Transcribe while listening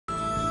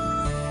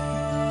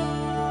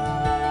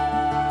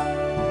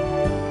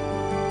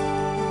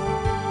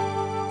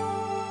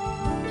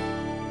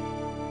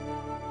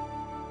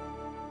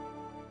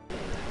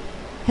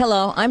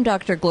Hello, I'm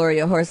Dr.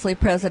 Gloria Horsley,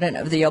 president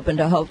of the Open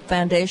to Hope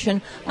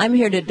Foundation. I'm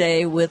here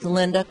today with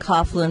Linda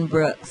Coughlin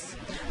Brooks.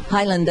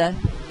 Hi, Linda.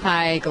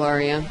 Hi,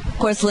 Gloria. Of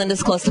course,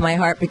 Linda's close to my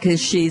heart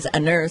because she's a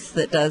nurse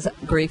that does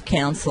grief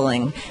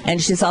counseling,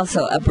 and she's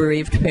also a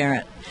bereaved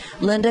parent.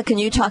 Linda, can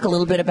you talk a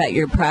little bit about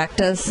your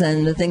practice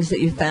and the things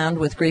that you found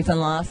with grief and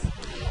loss?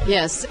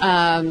 Yes,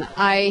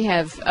 I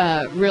have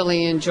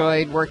really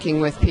enjoyed working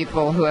with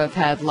people who have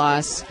had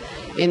loss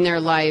in their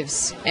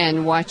lives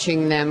and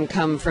watching them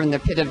come from the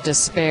pit of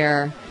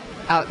despair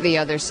out the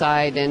other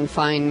side and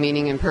find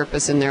meaning and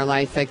purpose in their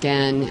life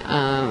again.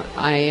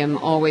 I am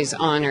always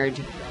honored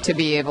to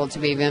be able to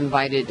be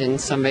invited in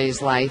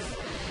somebody's life,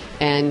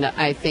 and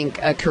I think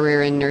a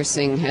career in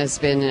nursing has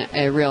been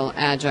a real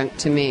adjunct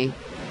to me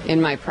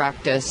in my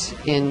practice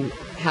in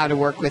how to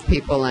work with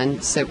people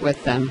and sit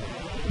with them.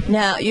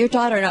 Now, your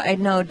daughter, I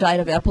know, died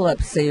of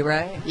epilepsy,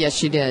 right? Yes,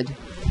 she did.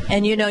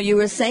 And, you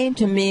were saying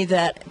to me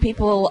that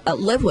people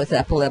live with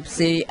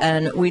epilepsy,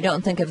 and we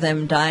don't think of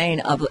them dying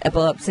of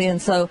epilepsy,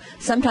 and so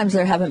sometimes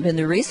there haven't been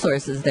the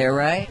resources there,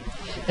 right?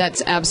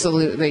 That's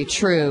absolutely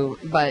true,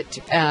 but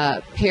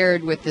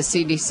paired with the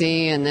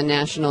CDC and the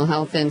National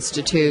Health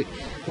Institute,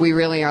 we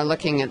really are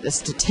looking at the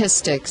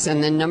statistics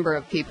and the number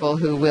of people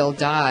who will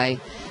die.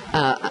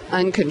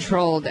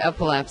 Uncontrolled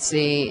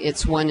epilepsy,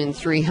 it's 1 in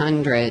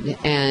 300,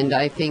 and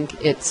I think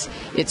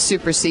it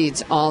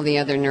supersedes all the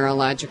other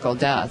neurological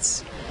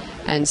deaths.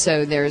 And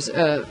so there's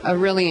a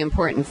really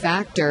important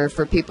factor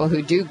for people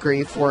who do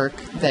grief work.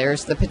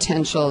 There's the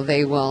potential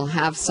they will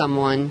have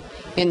someone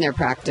in their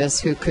practice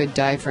who could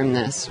die from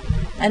this.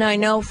 And I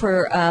know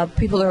for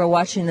people who are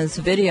watching this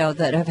video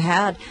that have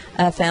had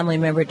a family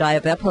member die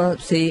of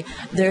epilepsy,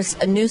 there's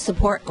a new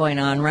support going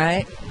on,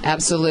 right?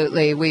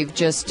 Absolutely. We've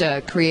just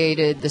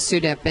created the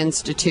SUDEP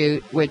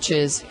Institute, which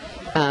is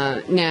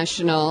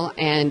national,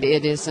 and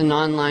it is an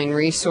online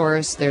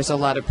resource. There's a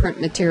lot of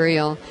print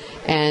material,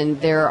 and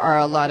there are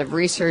a lot of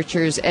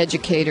researchers,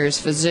 educators,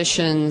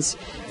 physicians,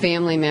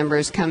 family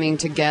members coming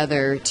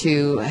together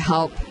to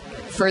help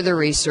further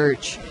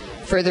research,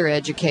 further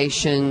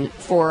education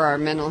for our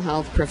mental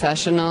health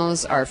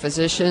professionals, our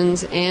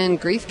physicians, and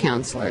grief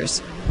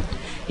counselors.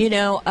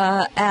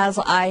 As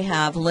I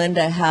have,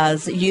 Linda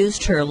has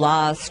used her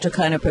loss to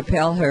kind of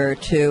propel her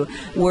to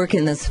work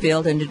in this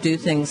field and to do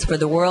things for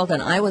the world. And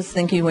I was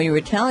thinking when you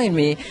were telling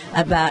me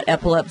about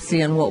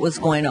epilepsy and what was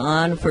going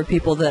on for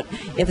people, that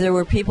if there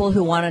were people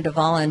who wanted to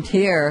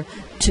volunteer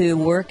to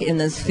work in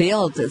this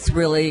field that's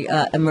really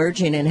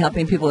emerging and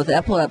helping people with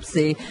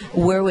epilepsy,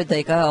 where would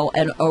they go,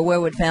 or where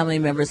would family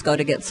members go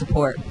to get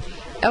support?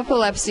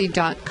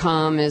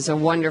 Epilepsy.com is a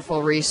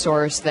wonderful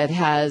resource that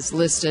has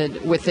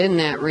listed within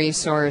that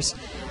resource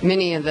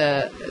many of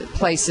the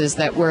places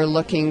that we're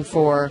looking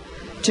for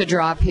to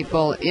draw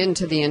people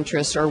into the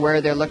interest or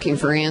where they're looking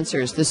for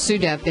answers. The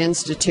SUDEP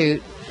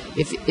Institute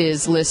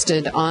is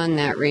listed on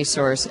that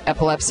resource,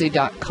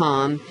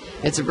 epilepsy.com.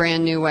 It's a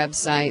brand new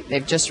website.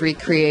 They've just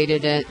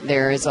recreated it.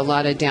 There is a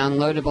lot of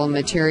downloadable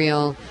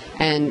material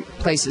and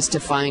places to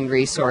find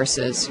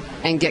resources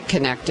and get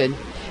connected.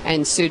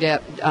 And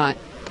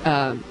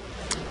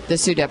the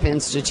SUDEP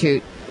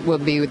Institute will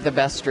be the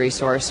best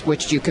resource,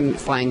 which you can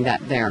find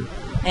that there.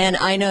 And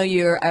I know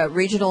you're a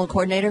regional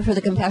coordinator for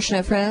the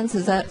Compassionate Friends,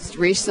 is that?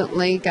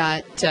 Recently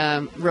got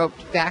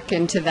roped back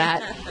into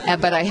that,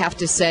 but I have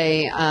to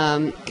say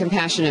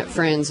Compassionate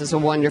Friends is a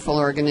wonderful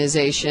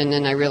organization,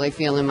 and I really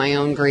feel in my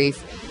own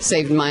grief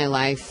saved my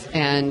life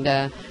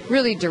and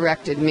really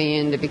directed me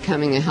into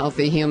becoming a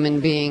healthy human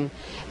being.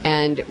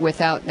 And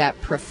without that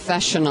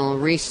professional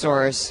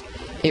resource,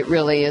 it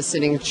really is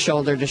sitting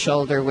shoulder to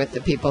shoulder with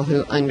the people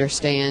who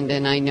understand,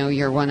 and I know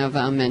you're one of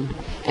them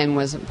and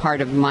was a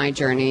part of my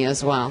journey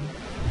as well.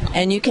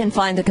 And you can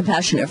find the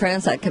Compassionate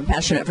Friends at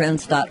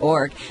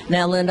compassionatefriends.org.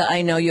 Now, Linda,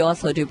 I know you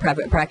also do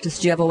private practice.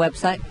 Do you have a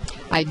website?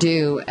 I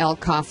do,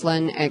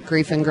 Coughlin at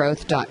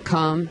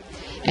griefandgrowth.com,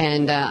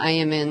 and I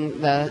am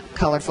in the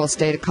colorful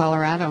state of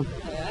Colorado.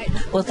 All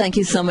right. Well, thank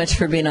you so much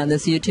for being on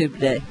this YouTube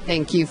today.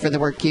 Thank you for the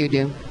work you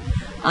do.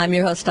 I'm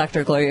your host,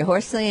 Dr. Gloria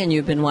Horsley, and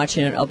you've been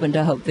watching an Open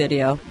to Hope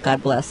video.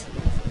 God bless.